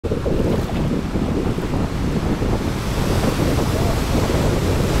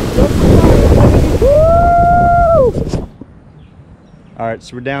All right,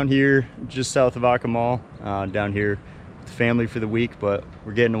 so we're down here just south of Aka Mall, down here with the family for the week, but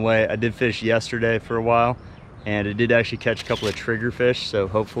we're getting away. I did fish yesterday for a while, and I did actually catch a couple of trigger fish, so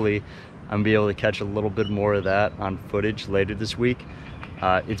hopefully I'm gonna be able to catch a little bit more of that on footage later this week.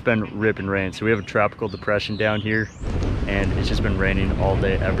 It's been ripping rain, so we have a tropical depression down here, and it's just been raining all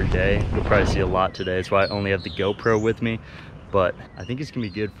day, every day. You'll probably see a lot today. That's why I only have the GoPro with me, but I think it's gonna be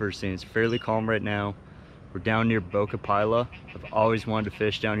good first thing. It's fairly calm right now. We're down near Boca Pila. I've always wanted to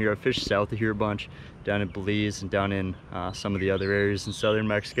fish down here. I've fished south of here a bunch, down in Belize and down in some of the other areas in southern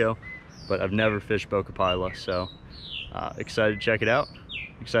Mexico, but I've never fished Boca Pila, so excited to check it out.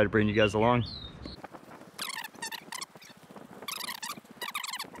 Excited to bring you guys along.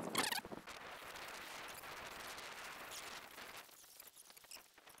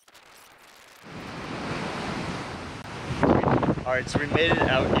 All right, so we made it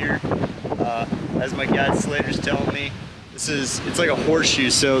out here. As my guide Slater's telling me, it's like a horseshoe.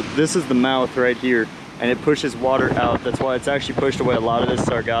 So this is the mouth right here, and it pushes water out. That's why it's actually pushed away a lot of this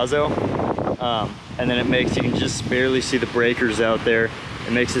sargasso. And then you can just barely see the breakers out there.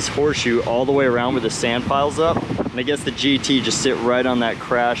 It makes this horseshoe all the way around where the sand piles up. And I guess the GT just sit right on that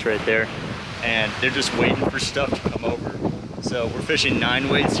crash right there. And they're just waiting for stuff to come over. So we're fishing 9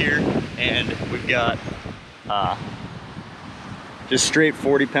 weights here, and we've got just straight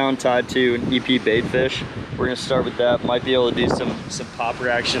 40-pound tied to an EP bait fish. We're gonna start with that. Might be able to do some popper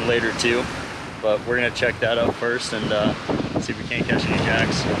action later too, but we're gonna check that out first and see if we can't catch any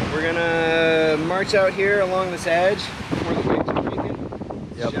jacks. We're gonna march out here along this edge where the waves are breaking.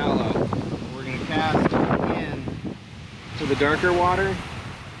 Yep. Shallow. We're gonna cast in to the darker water,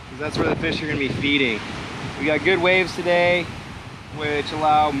 because that's where the fish are gonna be feeding. We got good waves today, which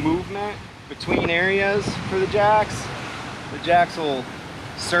allow movement between areas for the jacks. The jacks will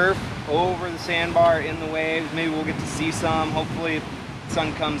surf over the sandbar in the waves. Maybe we'll get to see some. Hopefully the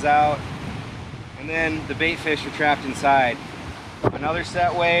sun comes out. And then the bait fish are trapped inside. Another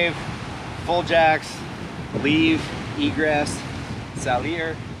set wave, full jacks, leave, egress,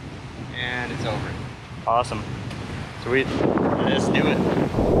 salir, and it's over. Awesome. Sweet. Let's do it.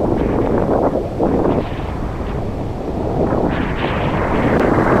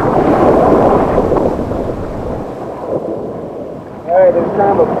 Alright, there's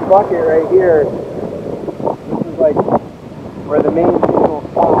kind of a bucket right here. This is like where the main signal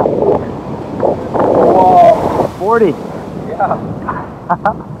stops. Whoa. 40. Yeah.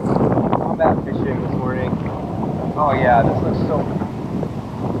 Combat fishing this morning. Oh yeah, this looks so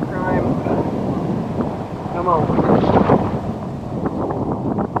prime. Come on.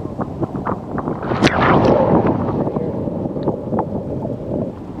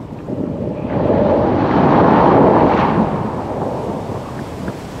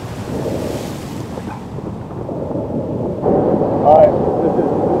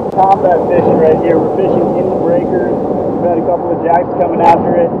 Combat fishing right here. We're fishing in the breakers. We've had a couple of jacks coming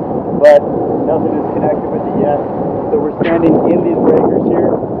after it, but nothing is connected with it yet. So we're standing in these breakers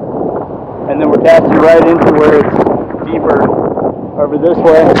here, and then we're casting right into where it's deeper over this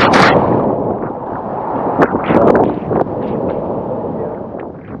way.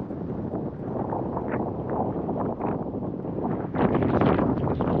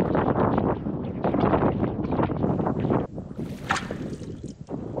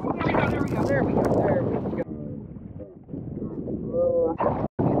 There we go.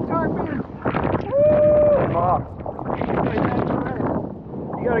 Tarpon! Woo!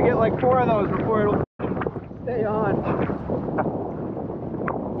 You gotta get like 4 of those before it'll stay on.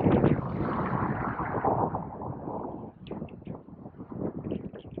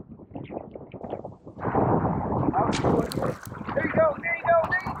 There you go, there you go,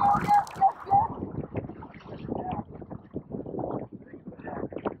 there you go, yes, yes, yes!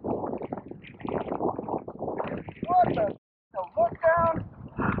 What the lookdown?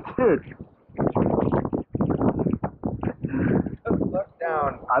 Dude.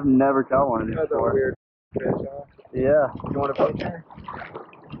 Lookdown. I've never caught one of these That's a before. weird fish, huh? Yeah. You want a picture?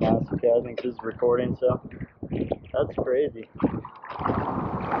 That's okay. I think this is recording, so that's crazy.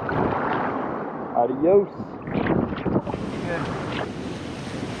 Adios. Good.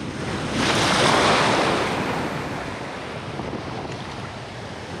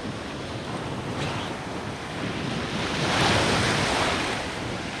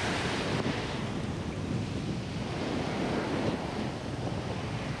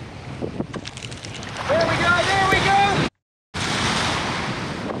 There we go, there we go!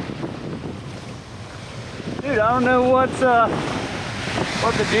 Dude, I don't know what the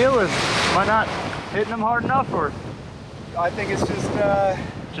deal is. Am I not hitting them hard enough, or? I think it's just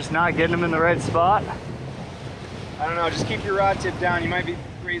Just not getting them in the right spot? I don't know, just keep your rod tip down. You might be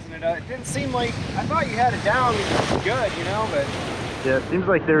raising it up. It didn't seem like, I thought you had it down good, you know, but. Yeah, it seems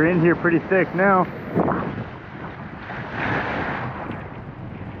like they're in here pretty thick now.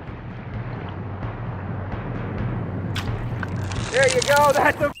 There you go,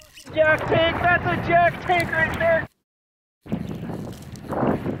 that's a jack tank, that's a jack tank right there.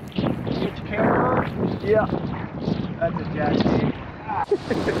 Get your camera on? Yeah. That's a jack tank.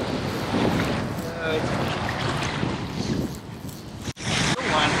 The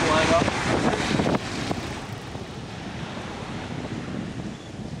line flag up.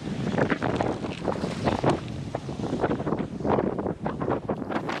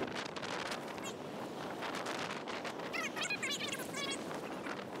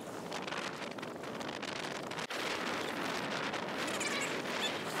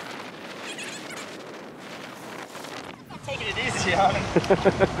 Taking it easy on him.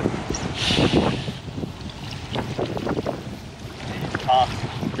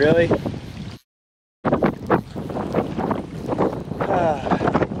 Really?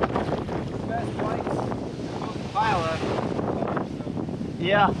 Best bites. Pile up.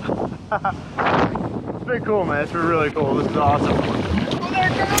 Yeah. It's been cool, man. It's been really cool. This is awesome. Oh,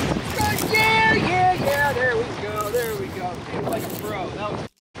 there it goes. Yeah, yeah, yeah. There we go. There we go. Dude, like a pro. That was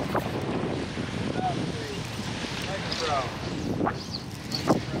great. Like a pro.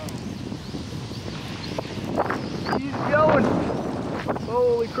 He's going.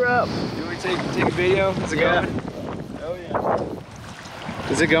 Holy crap. Do we take a video? Is it going? Oh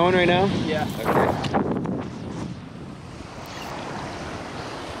yeah. Is it going right now? Yeah. Okay.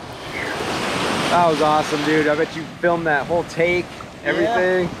 That was awesome, dude. I bet you filmed that whole take,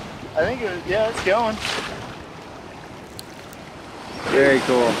 everything. Yeah. I think it was, yeah, it's going. Very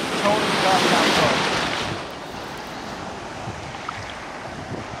cool. Totally got that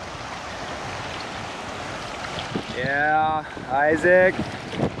Yeah, Isaac.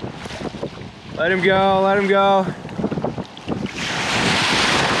 Let him go, let him go.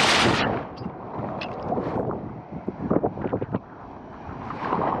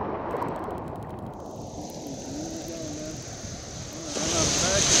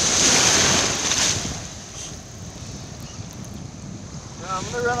 I'm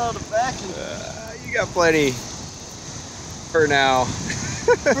gonna run out of vacuum. You got plenty for now.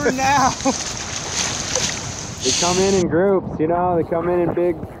 For now. They come in groups, you know, they come in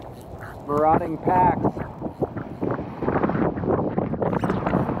big marauding packs.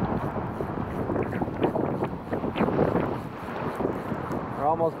 We're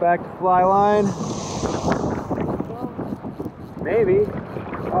almost back to fly line. Maybe.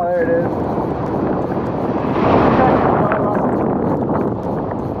 Oh, there it is.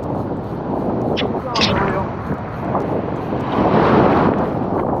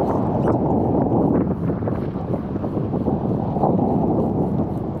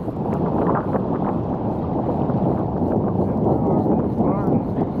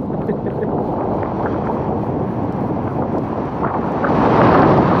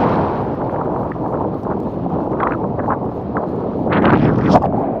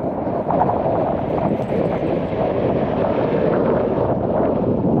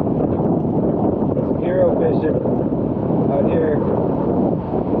 Out here.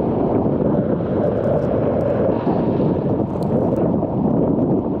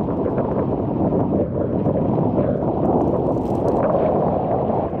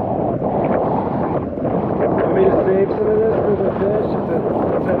 Want me to save some of this for the fish? It's at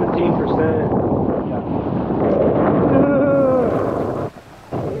 17%.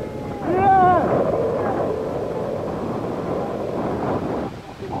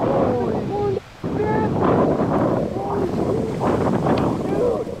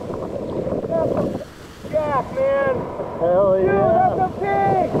 Hell yeah. Dude, that's a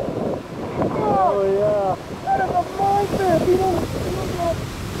pig! Hell yeah. That is a monster! If you don't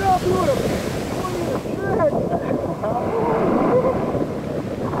stop doing it, I'm in the track!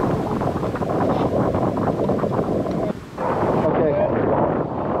 Okay.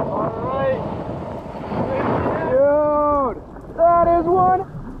 Alright. Dude! That is one!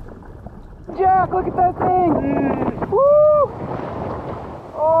 Jack, look at that thing! Woo!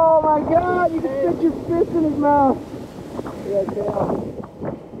 Oh my god, you can stick your fist in his mouth! Yeah,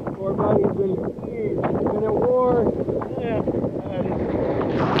 poor buddy's been at war. Yeah.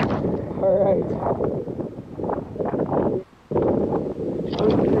 Alright.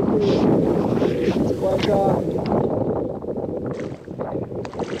 Like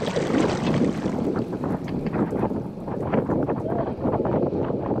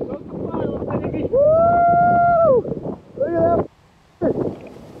Woo! Look at that!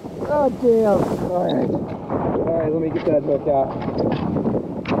 Damn. Alright, let me get that hook out.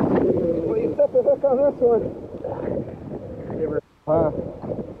 Well, you set the hook on this one. Give her, huh?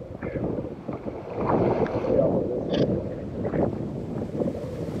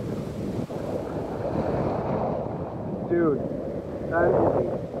 Dude, that is a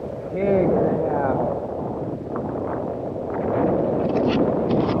pig and a half.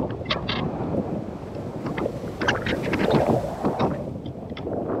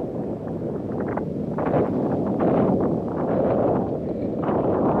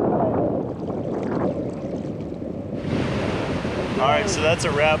 Alright, so that's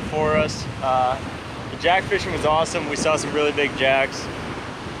a wrap for us. The jack fishing was awesome. We saw some really big jacks.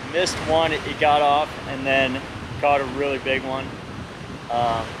 Missed one, it got off, and then caught a really big one.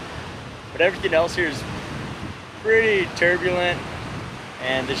 But everything else here is pretty turbulent,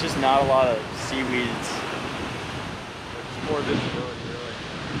 and there's just not a lot of seaweeds. There's more visibility,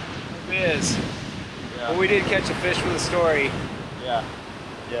 really. It is. Yeah. But we did catch a fish with a story. Yeah,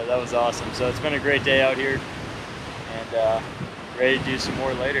 that was awesome. So it's been a great day out here, and ready to do some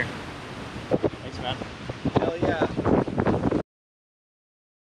more later. Thanks, man. Hell yeah.